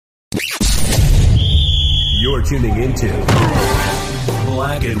You're tuning into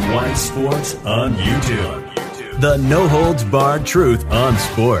Black and White Sports on YouTube. The no-holds-barred truth on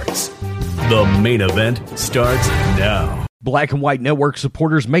sports. The main event starts now. Black and White Network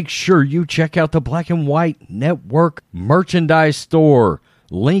supporters, make sure you check out the Black and White Network merchandise store.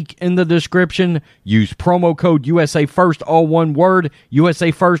 Link in the description. Use promo code USA First, all one word.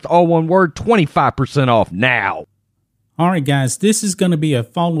 USA First, all one word. 25% off now. All right, guys, this is going to be a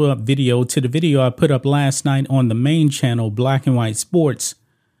follow-up video to the video I put up last night on the main channel, Black and White Sports,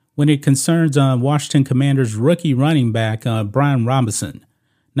 when it concerns Washington Commanders rookie running back Brian Robinson.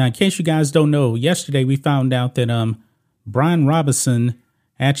 Now, in case you guys don't know, yesterday we found out that Brian Robinson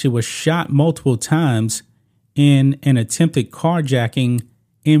actually was shot multiple times in an attempted carjacking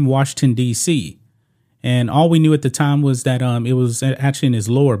in Washington, D.C. And all we knew at the time was that it was actually in his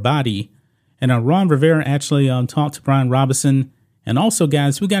lower body. And Ron Rivera actually talked to Brian Robinson. And also,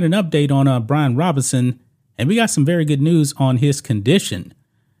 guys, we got an update on Brian Robinson, and we got some very good news on his condition.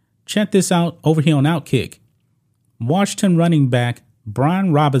 Check this out over here on Outkick. Washington running back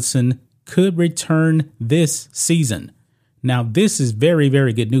Brian Robinson could return this season. Now, this is very,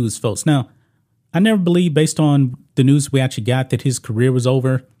 very good news, folks. Now, I never believed, based on the news we actually got, that his career was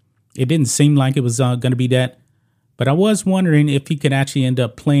over. It didn't seem like it was going to be that. But I was wondering if he could actually end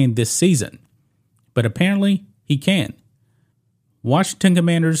up playing this season. But apparently, he can. Washington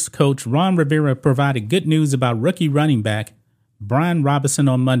Commanders coach Ron Rivera provided good news about rookie running back Brian Robinson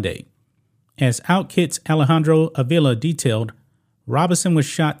on Monday. As Outkick's Alejandro Avila detailed, Robinson was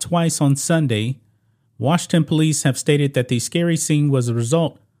shot twice on Sunday. Washington police have stated that the scary scene was a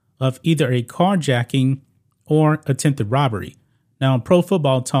result of either a carjacking or attempted robbery. Now, in Pro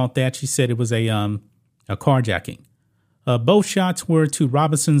Football Talk, they actually said it was a carjacking. Both shots were to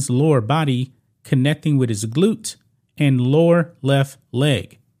Robinson's lower body, connecting with his glute and lower left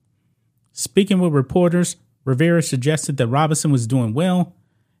leg. Speaking with reporters, Rivera suggested that Robinson was doing well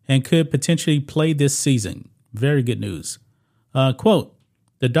and could potentially play this season. Very good news. Quote,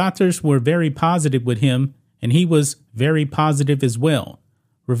 "The doctors were very positive with him, and he was very positive as well,"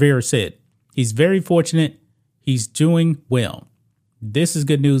 Rivera said. "He's very fortunate. He's doing well." This is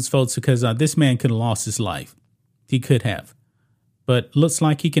good news, folks, because this man could have lost his life. He could have. But looks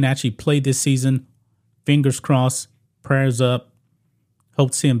like he can actually play this season. Fingers crossed. Prayers up.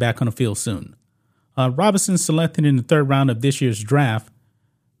 Hope to see him back on the field soon. Robinson, selected in the third round of this year's draft,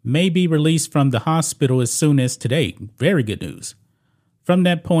 may be released from the hospital as soon as today. Very good news. From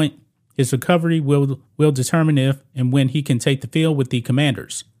that point, his recovery will determine if and when he can take the field with the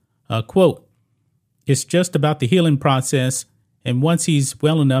Commanders. Quote, "It's just about the healing process, and once he's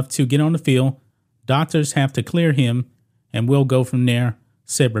well enough to get on the field, doctors have to clear him, and we'll go from there,"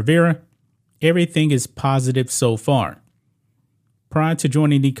 said Rivera. "Everything is positive so far." Prior to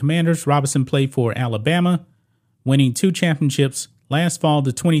joining the Commanders, Robinson played for Alabama, winning 2 championships. Last fall,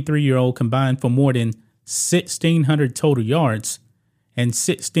 the 23-year-old combined for more than 1,600 total yards and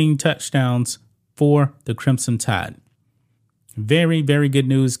 16 touchdowns for the Crimson Tide. Very, very good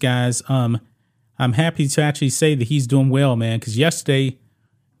news, guys. I'm happy to actually say that he's doing well, man, because yesterday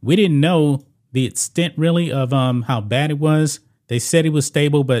we didn't know the extent really of how bad it was. They said it was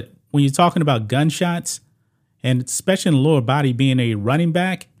stable, but when you're talking about gunshots, and especially in the lower body, being a running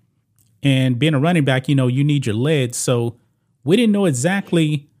back, and being a running back, you need your legs. So we didn't know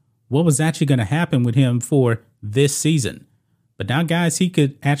exactly what was actually going to happen with him for this season. But now, guys, he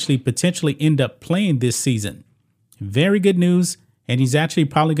could actually potentially end up playing this season. Very good news. And he's actually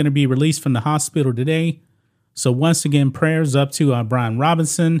probably going to be released from the hospital today. So once again, prayers up to Brian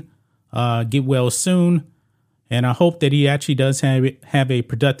Robinson. Get well soon. And I hope that he actually does have a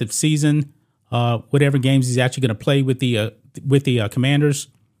productive season. Whatever games he's actually going to play with the Commanders.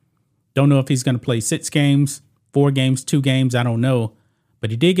 Don't know if he's going to play 6 games, 4 games, 2 games. I don't know.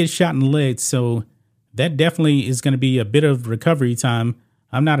 But he did get shot in the leg. So that definitely is going to be a bit of recovery time.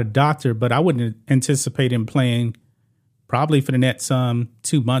 I'm not a doctor, but I wouldn't anticipate him playing probably for the next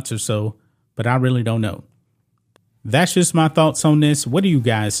 2 months or so. But I really don't know. That's just my thoughts on this. What do you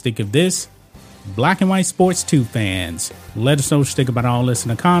guys think of this? Black and White Sports 2 fans, let us know what you think about all this in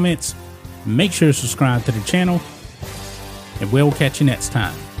the comments. Make sure to subscribe to the channel, and we'll catch you next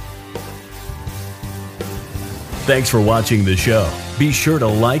time. Thanks for watching the show. Be sure to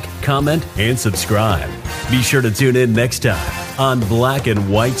like, comment, and subscribe. Be sure to tune in next time on Black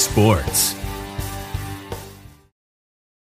and White Sports.